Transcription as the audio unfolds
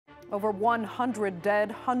Over 100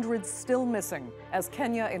 dead, hundreds still missing as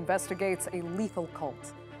Kenya investigates a lethal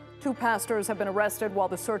cult. 2 pastors have been arrested while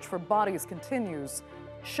the search for bodies continues.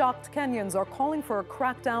 Shocked Kenyans are calling for a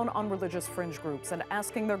crackdown on religious fringe groups and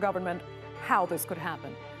asking their government how this could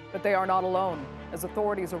happen. But they are not alone, as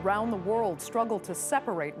authorities around the world struggle to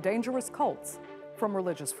separate dangerous cults from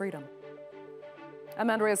religious freedom. I'm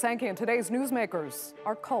Andrea Sankey, and today's Newsmakers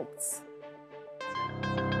are cults.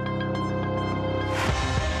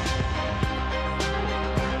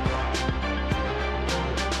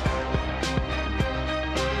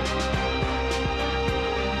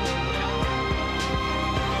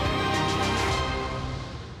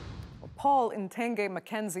 Paul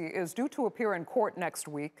Mkangi is due to appear in court next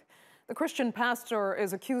week. The Christian pastor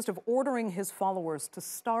is accused of ordering his followers to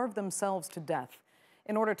starve themselves to death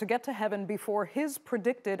in order to get to heaven before his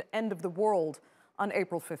predicted end of the world on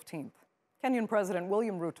April 15th. Kenyan President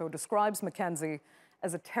William Ruto describes Mkangi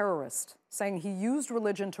as a terrorist, saying he used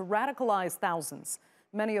religion to radicalize thousands,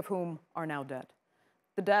 many of whom are now dead.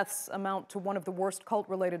 The deaths amount to one of the worst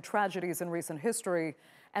cult-related tragedies in recent history,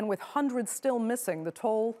 and with hundreds still missing, the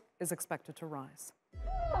toll is expected to rise.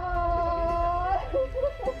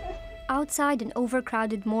 Outside an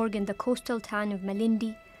overcrowded morgue in the coastal town of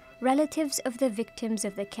Malindi, relatives of the victims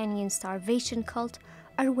of the Kenyan starvation cult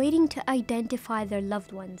are waiting to identify their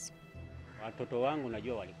loved ones.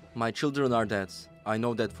 My children are dead. I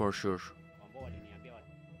know that for sure.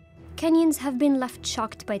 Kenyans have been left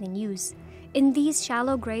shocked by the news. In these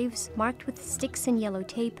shallow graves, marked with sticks and yellow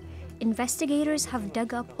tape, investigators have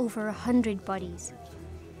dug up over 100 bodies.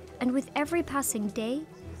 And with every passing day,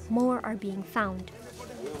 more are being found.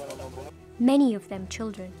 Many of them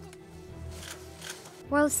children.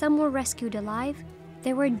 While some were rescued alive,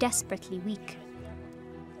 they were desperately weak.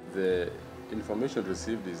 The information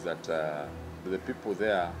received is that the people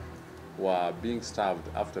there were being starved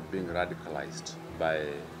after being radicalized by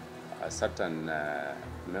a certain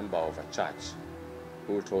member of a church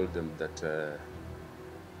who told them that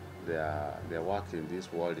their work in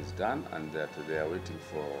this world is done and that they are waiting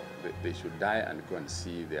for, they should die and go and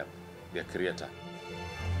see their creator.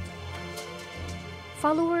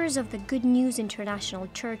 Followers of the Good News International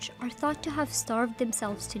Church are thought to have starved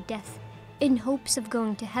themselves to death in hopes of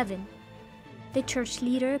going to heaven. The church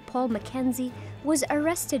leader, Paul Mkangi, was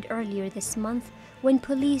arrested earlier this month when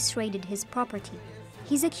police raided his property.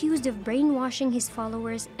 He's accused of brainwashing his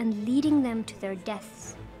followers and leading them to their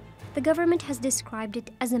deaths. The government has described it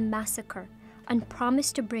as a massacre and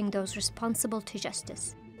promised to bring those responsible to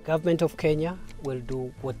justice. Government of Kenya will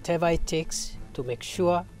do whatever it takes to make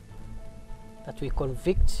sure that we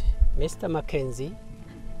convict Mr. Mkangi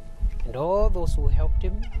and all those who helped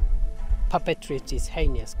him perpetrate his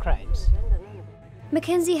heinous crimes.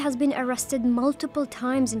 Mkangi has been arrested multiple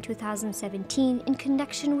times in 2017 in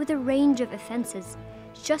connection with a range of offenses.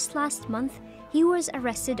 Just last month, he was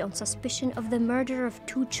arrested on suspicion of the murder of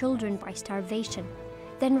 2 children by starvation,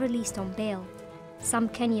 then released on bail. Some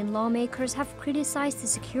Kenyan lawmakers have criticized the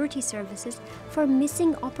security services for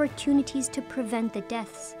missing opportunities to prevent the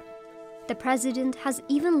deaths. The president has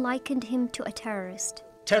even likened him to a terrorist.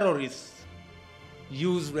 Terrorists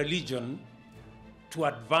use religion to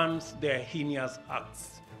advance their heinous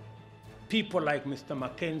acts. People like Mr.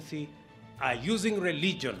 Mkangi are using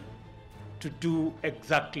religion to do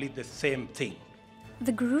exactly the same thing.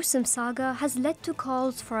 The gruesome saga has led to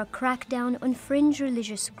calls for a crackdown on fringe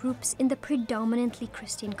religious groups in the predominantly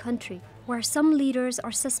Christian country, where some leaders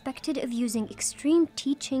are suspected of using extreme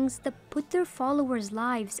teachings that put their followers'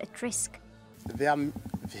 lives at risk. There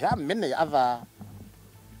are many other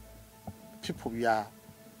people we are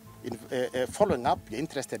following up, we are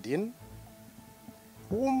interested in,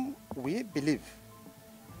 whom we believe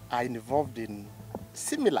are involved in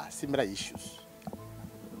similar issues.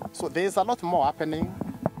 So there is a lot more happening,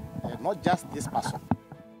 not just this person.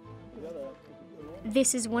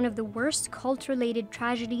 This is one of the worst cult-related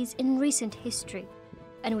tragedies in recent history.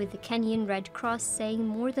 And with the Kenyan Red Cross saying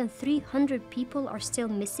more than 300 people are still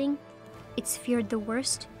missing, it's feared the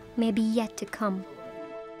worst may be yet to come.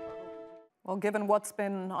 Well, given what's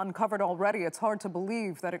been uncovered already, it's hard to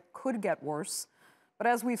believe that it could get worse. But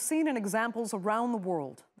as we've seen in examples around the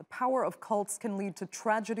world, the power of cults can lead to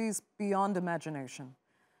tragedies beyond imagination.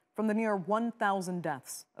 From the near 1,000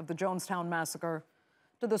 deaths of the Jonestown massacre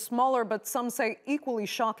to the smaller but some say equally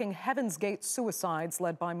shocking Heaven's Gate suicides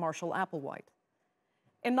led by Marshall Applewhite.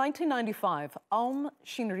 In 1995, Aum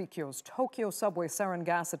Shinrikyo's Tokyo subway sarin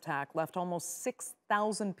gas attack left almost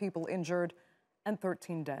 6,000 people injured and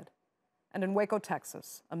 13 dead. And in Waco,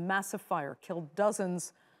 Texas, a massive fire killed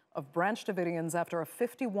dozens of Branch Davidians after a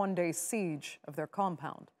 51-day siege of their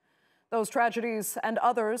compound. Those tragedies and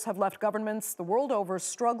others have left governments the world over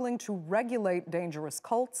struggling to regulate dangerous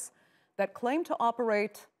cults that claim to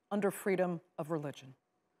operate under freedom of religion.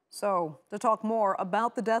 So, to talk more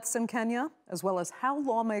about the deaths in Kenya, as well as how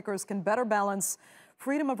lawmakers can better balance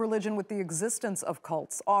freedom of religion with the existence of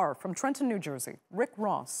cults, are from Trenton, New Jersey, Rick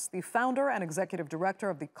Ross, the founder and executive director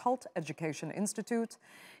of the Cult Education Institute.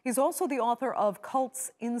 He's also the author of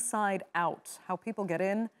Cults Inside Out: How People Get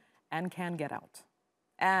In and Can Get Out.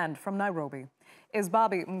 And from Nairobi is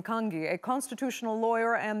Bobby Mkangi, a constitutional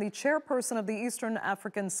lawyer and the chairperson of the Eastern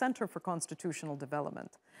African Center for Constitutional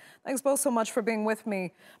Development. Thanks both so much for being with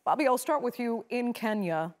me. Bobby, I'll start with you in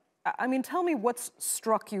Kenya. I mean, tell me what's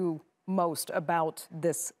struck you most about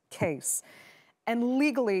this case. And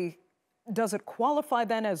legally, does it qualify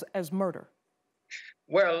then as murder?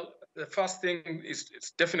 Well, the first thing is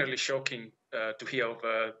it's definitely shocking to hear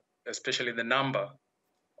of, especially the number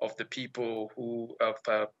of the people who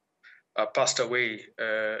have passed away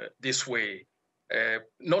this way.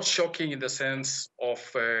 Not shocking in the sense of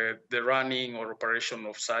the running or operation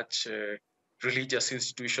of such religious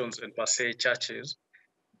institutions and per se churches,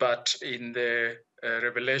 but in the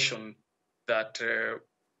revelation that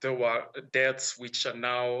there were deaths which are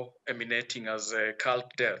now emanating as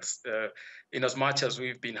cult deaths. In as much as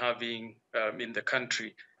we've been having in the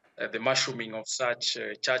country the mushrooming of such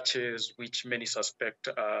churches, which many suspect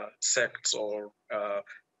are sects or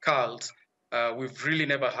cults, we've really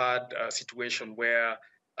never had a situation where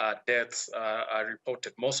deaths are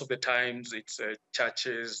reported. Most of the times it's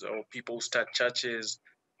churches or people who start churches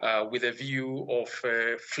with a view of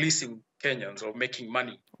fleecing Kenyans or making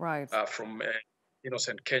money from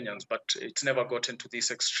innocent Kenyans. But it's never gotten to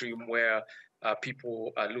this extreme where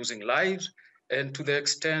people are losing lives. And to the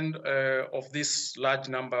extent of this large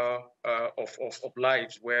number of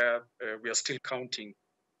lives where we are still counting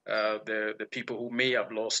the people who may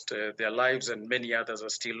have lost their lives, and many others are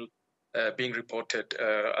still being reported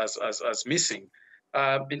as missing.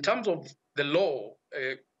 In terms of the law,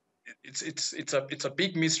 it's a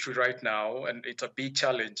big mystery right now, and it's a big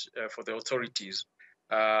challenge for the authorities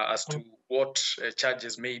as to what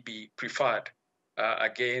charges may be preferred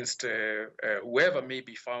against whoever may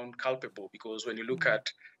be found culpable. Because when you look at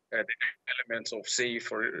the elements of, say,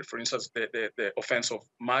 for instance, the offense of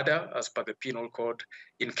murder as per the penal code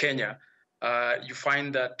in Kenya, you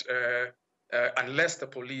find that unless the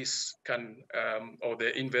police can, or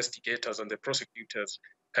the investigators and the prosecutors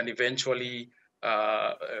can eventually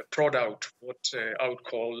prod out what I would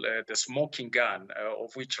call the smoking gun,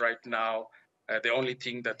 of which right now the only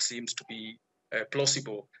thing that seems to be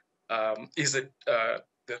plausible is that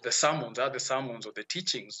the sermons or the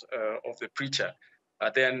teachings of the preacher,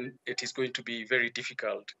 then it is going to be very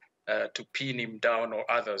difficult to pin him down or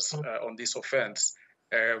others on this offense.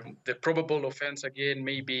 The probable offense, again,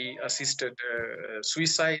 may be assisted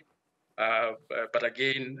suicide. But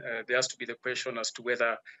again, there has to be the question as to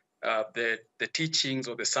whether the teachings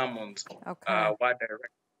or the sermons were directed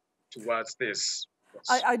towards this.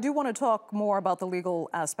 Yes. I do want to talk more about the legal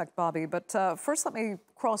aspect, Bobby, but first let me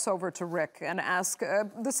cross over to Rick and ask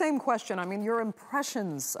the same question. I mean, your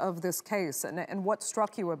impressions of this case and what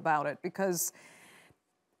struck you about it, because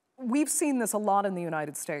we've seen this a lot in the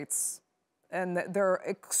United States, and they're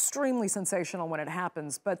extremely sensational when it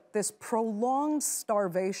happens, but this prolonged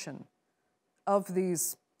starvation of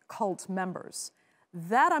these cult members,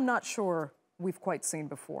 that I'm not sure we've quite seen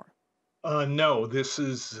before. No, this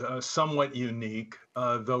is somewhat unique,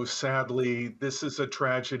 though sadly, this is a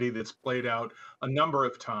tragedy that's played out a number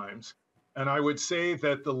of times. And I would say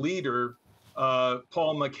that the leader,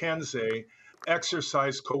 Paul Mkangi,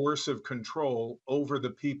 exercised coercive control over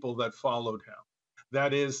the people that followed him.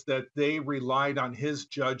 That is, that they relied on his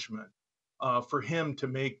judgment for him to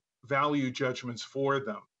make value judgments for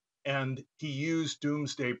them. And he used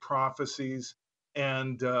doomsday prophecies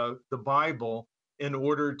and the Bible in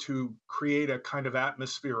order to create a kind of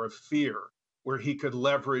atmosphere of fear where he could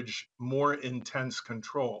leverage more intense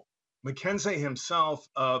control. Mkangi himself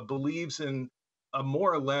believes in a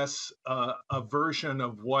more or less a version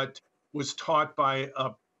of what was taught by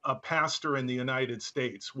a pastor in the United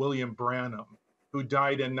States, William Branham, who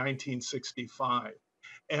died in 1965.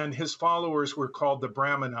 And his followers were called the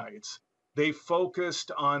Brahminites. They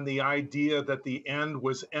focused on the idea that the end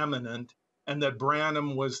was imminent and that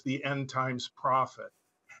Branham was the end times prophet.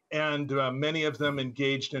 And many of them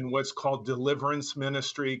engaged in what's called deliverance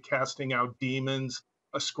ministry, casting out demons,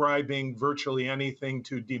 ascribing virtually anything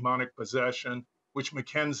to demonic possession, which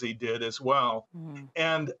Mkangi did as well. Mm-hmm.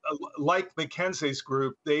 And like Mkangi's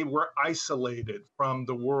group, they were isolated from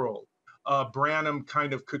the world. Branham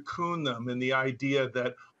kind of cocooned them in the idea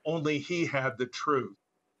that only he had the truth.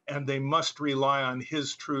 and they must rely on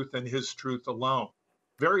his truth and his truth alone.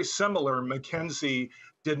 Very similar, Mackenzie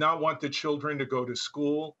did not want the children to go to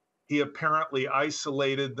school. He apparently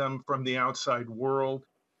isolated them from the outside world.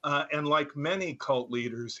 And like many cult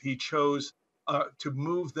leaders, he chose to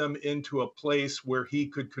move them into a place where he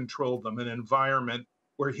could control them, an environment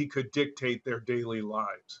where he could dictate their daily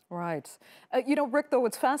lives. Right. You know, Rick, though,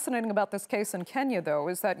 what's fascinating about this case in Kenya, though,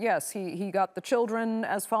 is that, yes, he got the children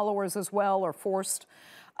as followers as well, or forced,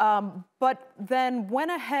 but then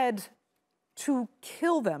went ahead to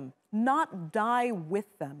kill them, not die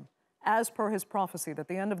with them, as per his prophecy that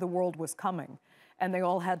the end of the world was coming, and they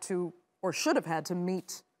all had to, or should have had to,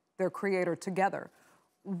 meet their Creator together.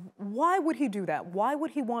 Why would he do that? Why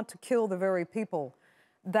would he want to kill the very people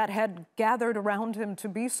that had gathered around him to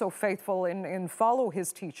be so faithful and follow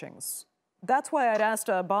his teachings? That's why I'd asked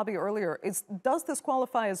Bobby earlier, does this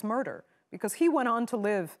qualify as murder? Because he went on to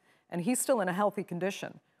live, and he's still in a healthy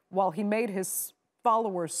condition, while he made his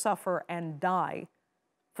followers suffer and die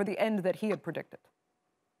for the end that he had predicted.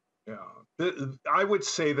 Yeah, I would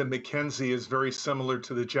say that Mackenzie is very similar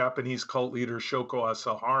to the Japanese cult leader Shoko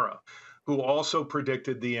Asahara, who also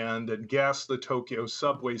predicted the end and gassed the Tokyo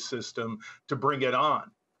subway system to bring it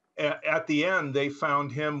on. At the end, they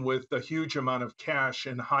found him with a huge amount of cash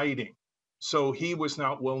in hiding. So he was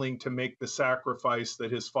not willing to make the sacrifice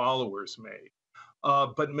that his followers made.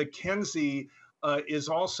 But Mackenzie is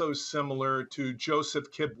also similar to Joseph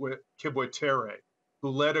Kibwetere, who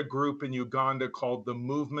led a group in Uganda called the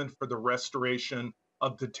Movement for the Restoration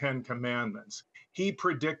of the Ten Commandments. He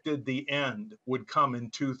predicted the end would come in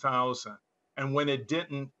 2000. And when it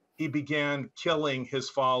didn't, he began killing his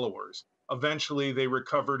followers. Eventually, they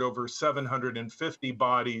recovered over 750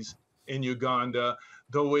 bodies in Uganda,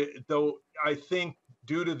 though I think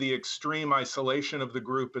due to the extreme isolation of the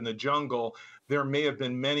group in the jungle, there may have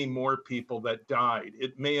been many more people that died.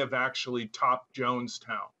 It may have actually topped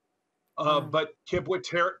Jonestown. But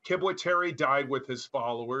Kibwetere died with his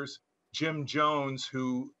followers. Jim Jones,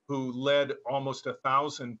 who led almost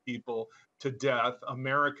 1,000 people to death,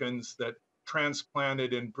 Americans that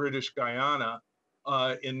transplanted in British Guyana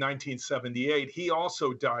in 1978, he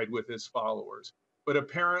also died with his followers. But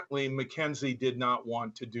apparently, Mackenzie did not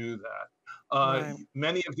want to do that. Right.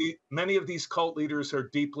 Many of these cult leaders are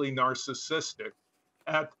deeply narcissistic.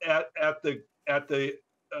 At the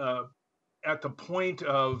point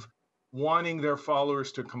of wanting their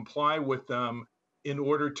followers to comply with them in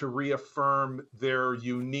order to reaffirm their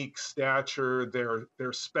unique stature,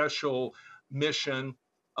 their special mission.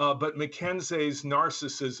 But Mackenzie's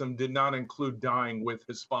narcissism did not include dying with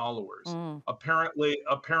his followers.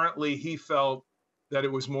 Apparently, he felt that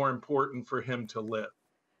it was more important for him to live.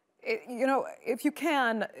 You know, if you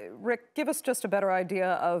can, Rick, give us just a better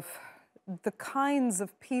idea of the kinds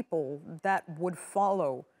of people that would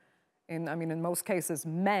follow, in most cases,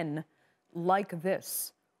 men like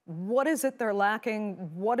this. What is it they're lacking?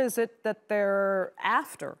 What is it that they're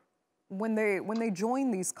after when they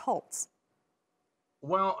join these cults?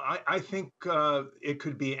 Well, I think it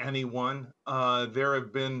could be anyone. There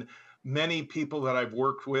have been many people that I've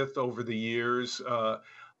worked with over the years.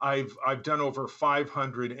 I've done over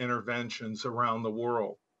 500 interventions around the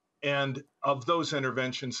world. And of those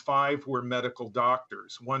interventions, 5 were medical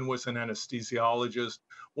doctors. One was an anesthesiologist,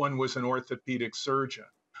 one was an orthopedic surgeon.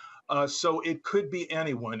 So it could be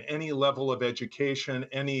anyone, any level of education,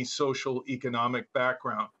 any social economic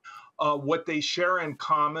background. What they share in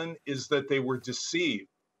common is that they were deceived.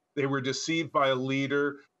 They were deceived by a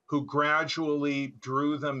leader who gradually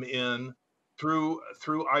drew them in through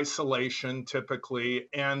isolation, typically,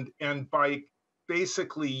 and by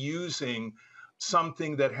basically using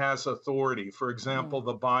something that has authority. For example,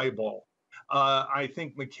 the Bible. I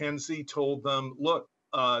think Mackenzie told them, look,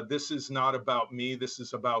 this is not about me. This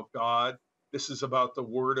is about God. This is about the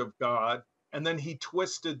Word of God. And then he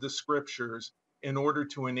twisted the scriptures in order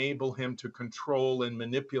to enable him to control and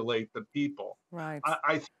manipulate the people. Right.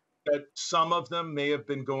 I think that some of them may have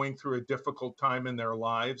been going through a difficult time in their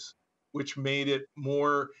lives, which made it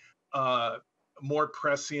more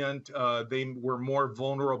prescient. They were more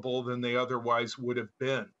vulnerable than they otherwise would have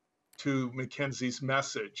been to Mackenzie's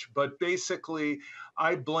message. But basically,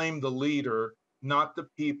 I blame the leader, not the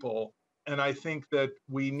people. And I think that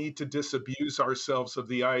we need to disabuse ourselves of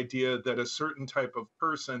the idea that a certain type of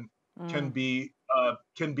person can be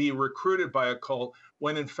recruited by a cult,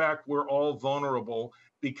 when in fact we're all vulnerable,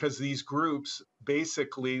 because these groups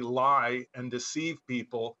basically lie and deceive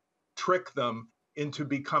people, trick them into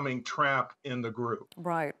becoming trapped in the group.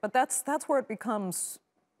 Right, but that's where it becomes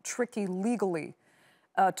tricky legally.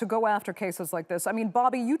 to go after cases like this. I mean,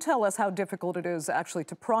 Bobby, you tell us how difficult it is actually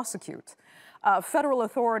to prosecute. Federal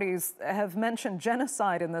authorities have mentioned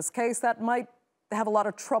genocide in this case. That might have a lot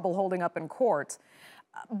of trouble holding up in court.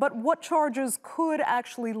 But what charges could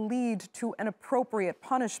actually lead to an appropriate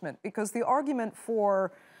punishment? Because the argument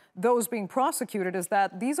for those being prosecuted is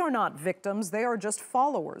that these are not victims, they are just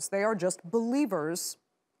followers, they are just believers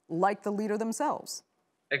like the leader themselves.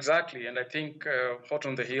 Exactly, and I think hot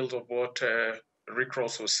on the heels of what Rick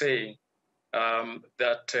Ross was saying,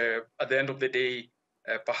 that at the end of the day,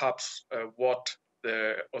 perhaps what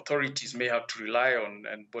the authorities may have to rely on,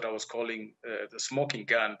 and what I was calling the smoking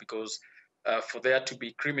gun, because for there to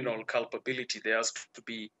be criminal culpability, there has to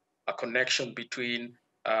be a connection between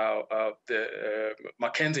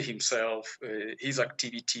Mkangi himself, his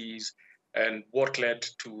activities, and what led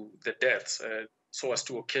to the deaths, so as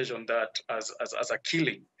to occasion that as a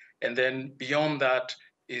killing. And then beyond that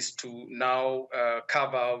is to now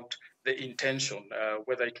carve out the intention,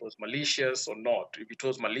 whether it was malicious or not. If it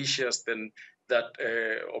was malicious, then that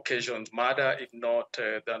occasions murder. If not,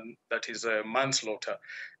 then that is manslaughter.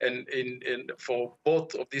 And for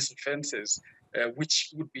both of these offenses,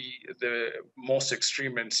 which would be the most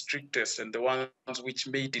extreme and strictest, and the ones which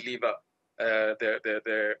may deliver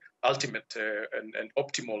the ultimate and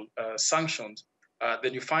optimal sanctions,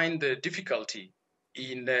 then you find the difficulty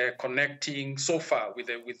in connecting so far with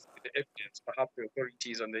the evidence. Perhaps the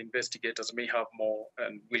authorities and the investigators may have more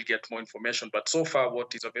and will get more information, but so far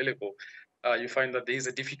what is available, you find that there is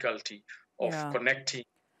a difficulty of connecting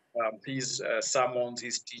his sermons,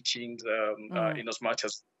 his teachings, in as much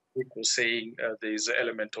as Rick was saying, there is an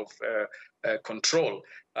element of control.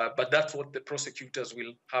 But that's what the prosecutors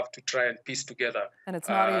will have to try and piece together. And it's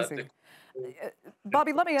not easy.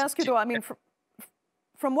 Bobby, let me ask you, though, I mean,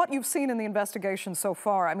 from what you've seen in the investigation so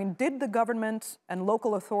far, I mean, did the government and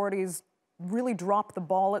local authorities really drop the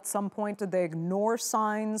ball at some point? Did they ignore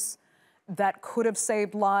signs that could have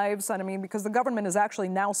saved lives? And I mean, because the government is actually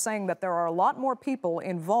now saying that there are a lot more people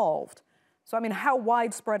involved. So, I mean, how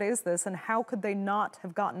widespread is this, and how could they not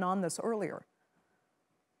have gotten on this earlier?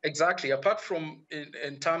 Exactly. Apart from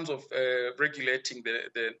in terms of regulating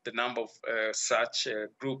the number of such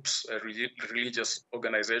groups, religious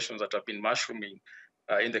organizations that have been mushrooming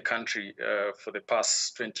in the country for the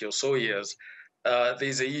past 20 or so years,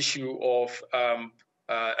 there's an issue of,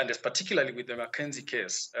 and particularly with the Mkangi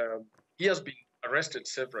case, he has been arrested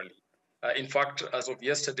severally. In fact, as of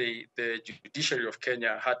yesterday, the judiciary of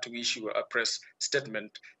Kenya had to issue a press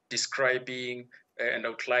statement describing and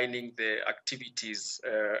outlining the activities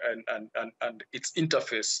and its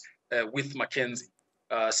interface with Mkangi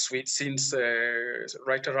since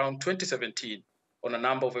right around 2017. On a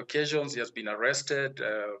number of occasions, he has been arrested,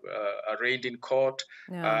 arraigned in court,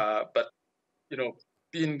 but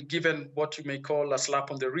being given what you may call a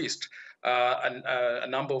slap on the wrist. And a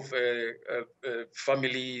number of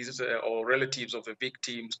families or relatives of the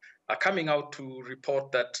victims are coming out to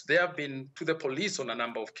report that they have been to the police on a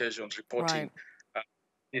number of occasions reporting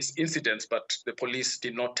these incidents, but the police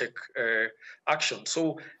did not take action.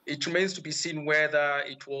 So it remains to be seen whether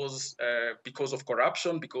it was because of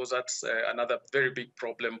corruption, because that's another very big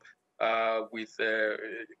problem with the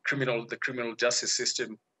criminal justice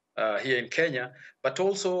system here in Kenya. But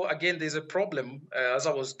also, again, there's a problem, as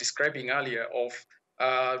I was describing earlier,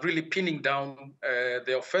 of really pinning down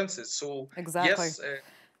the offenses. So yes,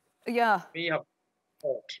 may have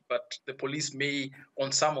caught, but the police may,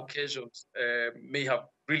 on some occasions, may have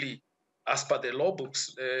really, as per the law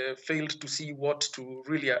books, failed to see what to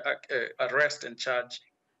really arrest and charge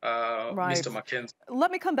Mr. Mkangi.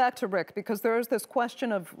 Let me come back to Rick, because there is this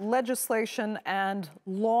question of legislation and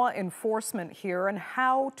law enforcement here, and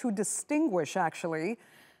how to distinguish, actually,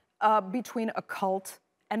 between a cult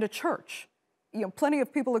and a church. Plenty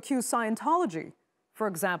of people accuse Scientology, for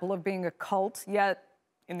example, of being a cult, yet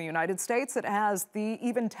in the United States it has the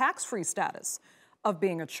even tax-free status of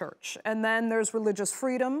being a church. And then there's religious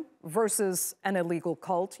freedom versus an illegal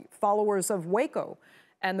cult. Followers of Waco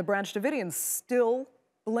and the Branch Davidians still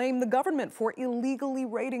blame the government for illegally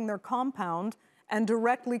raiding their compound and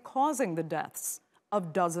directly causing the deaths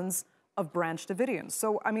of dozens of Branch Davidians.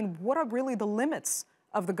 So, I mean, what are really the limits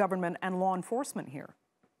of the government and law enforcement here?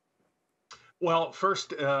 Well,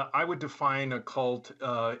 first, I would define a cult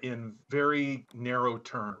in very narrow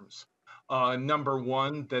terms. Number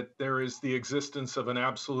one, that there is the existence of an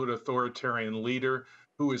absolute authoritarian leader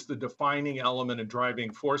who is the defining element and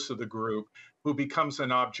driving force of the group, who becomes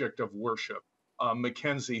an object of worship.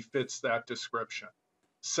 Mkangi fits that description.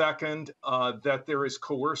 Second, that there is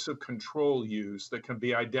coercive control used that can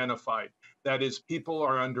be identified. That is, people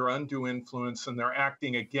are under undue influence and they're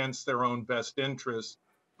acting against their own best interests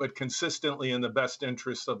but consistently in the best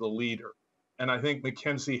interest of the leader. And I think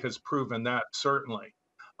Mkangi has proven that certainly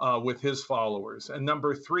with his followers. And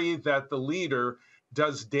number three, that the leader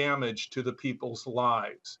does damage to the people's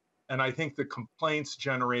lives. And I think the complaints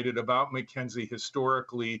generated about Mkangi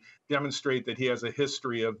historically demonstrate that he has a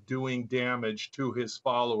history of doing damage to his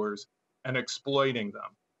followers and exploiting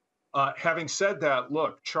them. Having said that,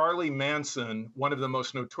 look, Charlie Manson, one of the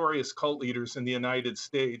most notorious cult leaders in the United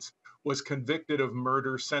States, was convicted of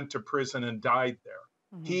murder, sent to prison, and died there.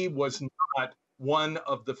 Mm-hmm. He was not one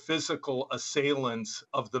of the physical assailants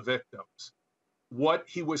of the victims. What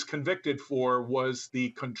he was convicted for was the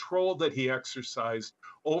control that he exercised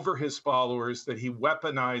over his followers, that he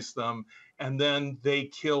weaponized them, and then they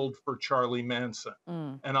killed for Charlie Manson.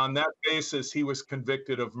 And on that basis, he was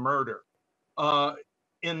convicted of murder.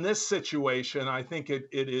 In this situation, I think it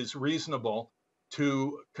is reasonable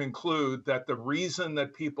to conclude that the reason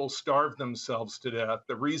that people starved themselves to death,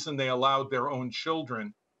 the reason they allowed their own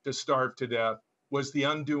children to starve to death, was the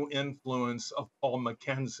undue influence of Paul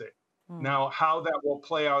Mkangi. Now, how that will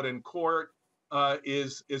play out in court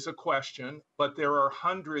is a question, but there are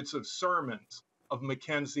hundreds of sermons of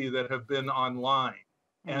Mkangi that have been online,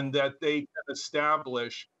 and that they can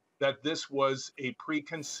establish that this was a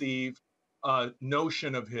preconceived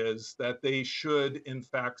notion of his, that they should, in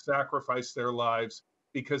fact, sacrifice their lives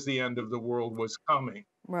because the end of the world was coming.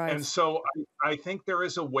 Right. And so I think there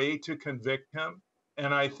is a way to convict him.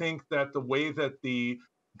 And I think that the way that the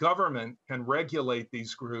government can regulate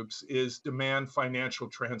these groups is demand financial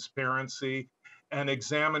transparency and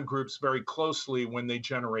examine groups very closely when they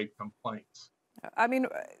generate complaints. I mean,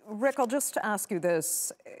 Rick, I'll just ask you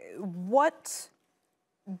this. What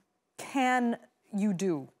can you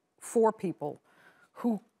do for people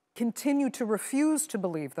who continue to refuse to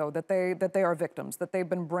believe, though, that they are victims, that they've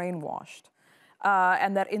been brainwashed,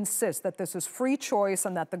 and that insist that this is free choice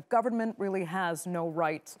and that the government really has no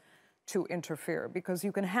right to interfere? Because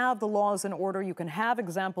you can have the laws in order, you can have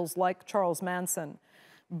examples like Charles Manson,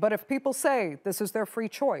 but if people say this is their free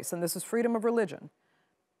choice and this is freedom of religion,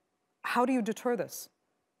 how do you deter this?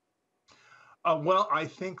 Well, I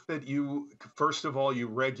think that first of all, you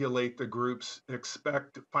regulate the groups,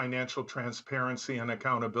 expect financial transparency and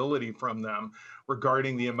accountability from them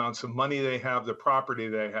regarding the amounts of money they have, the property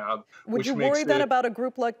they have. Would you worry then about a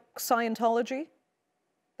group like Scientology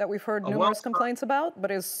that we've heard numerous complaints about,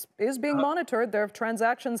 but is being monitored? Their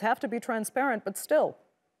transactions have to be transparent, but still.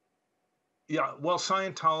 Yeah, well,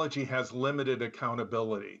 Scientology has limited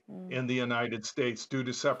accountability in the United States due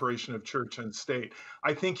to separation of church and state.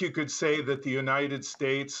 I think you could say that the United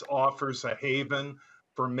States offers a haven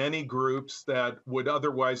for many groups that would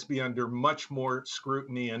otherwise be under much more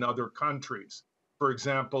scrutiny in other countries. For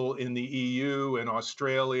example, in the EU, in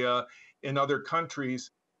Australia, in other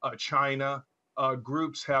countries, China,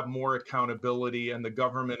 groups have more accountability and the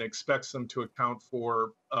government expects them to account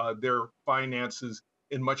for their finances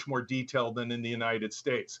in much more detail than in the United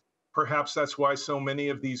States. Perhaps that's why so many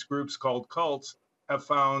of these groups called cults have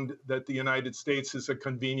found that the United States is a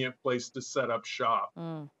convenient place to set up shop.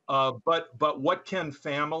 But what can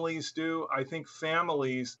families do? I think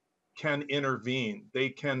families can intervene. They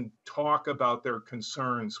can talk about their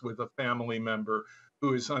concerns with a family member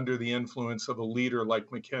who is under the influence of a leader like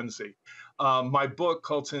Mkangi. My book,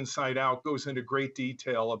 Cults Inside Out, goes into great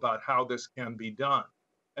detail about how this can be done.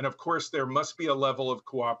 And of course, there must be a level of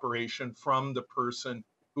cooperation from the person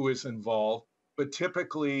who is involved. But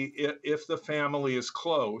typically, if the family is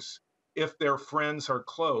close, if their friends are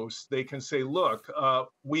close, they can say, look,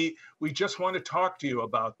 we just want to talk to you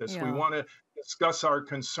about this. Yeah. We want to discuss our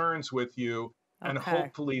concerns with you. And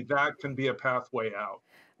hopefully that can be a pathway out.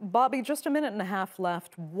 Bobby, just a minute and a half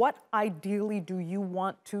left. What ideally do you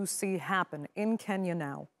want to see happen in Kenya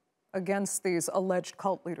now against these alleged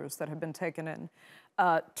cult leaders that have been taken in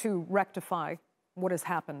to rectify what has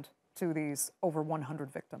happened to these over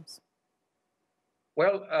 100 victims?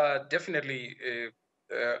 Well, definitely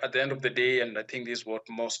at the end of the day, and I think this is what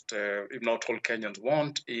most, if not all Kenyans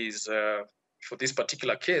want, is for this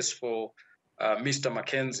particular case for Mr.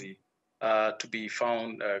 Mkangi to be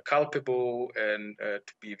found culpable and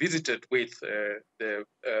to be visited with the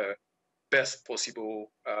best possible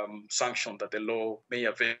sanction that the law may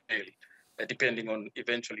avail, depending on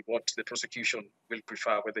eventually what the prosecution will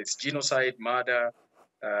prefer, whether it's genocide, murder,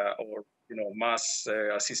 or mass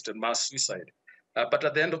assisted mass suicide. But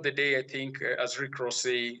at the end of the day, I think, as Rick Ross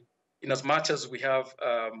say, in as much as we have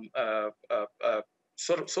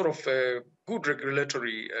sort of a good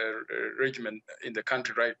regulatory regimen in the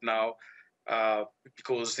country right now,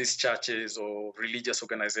 because these churches or religious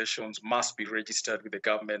organizations must be registered with the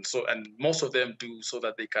government. So, and most of them do, so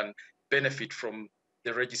that they can benefit from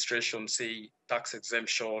the registration, say tax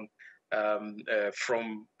exemption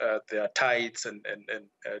from their tithes and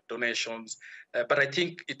donations. But I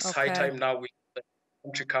think it's high time now the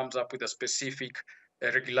country comes up with a specific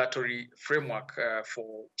regulatory framework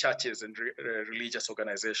for churches and religious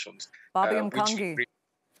organizations. Bobby Mkangi,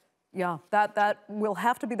 yeah, that will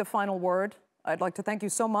have to be the final word. I'd like to thank you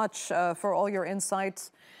so much for all your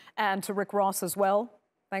insights, and to Rick Ross as well.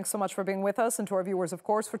 Thanks so much for being with us, and to our viewers, of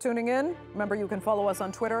course, for tuning in. Remember, you can follow us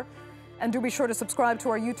on Twitter, and do be sure to subscribe to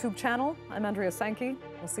our YouTube channel. I'm Andrea Sankey.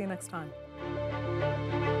 We'll see you next time.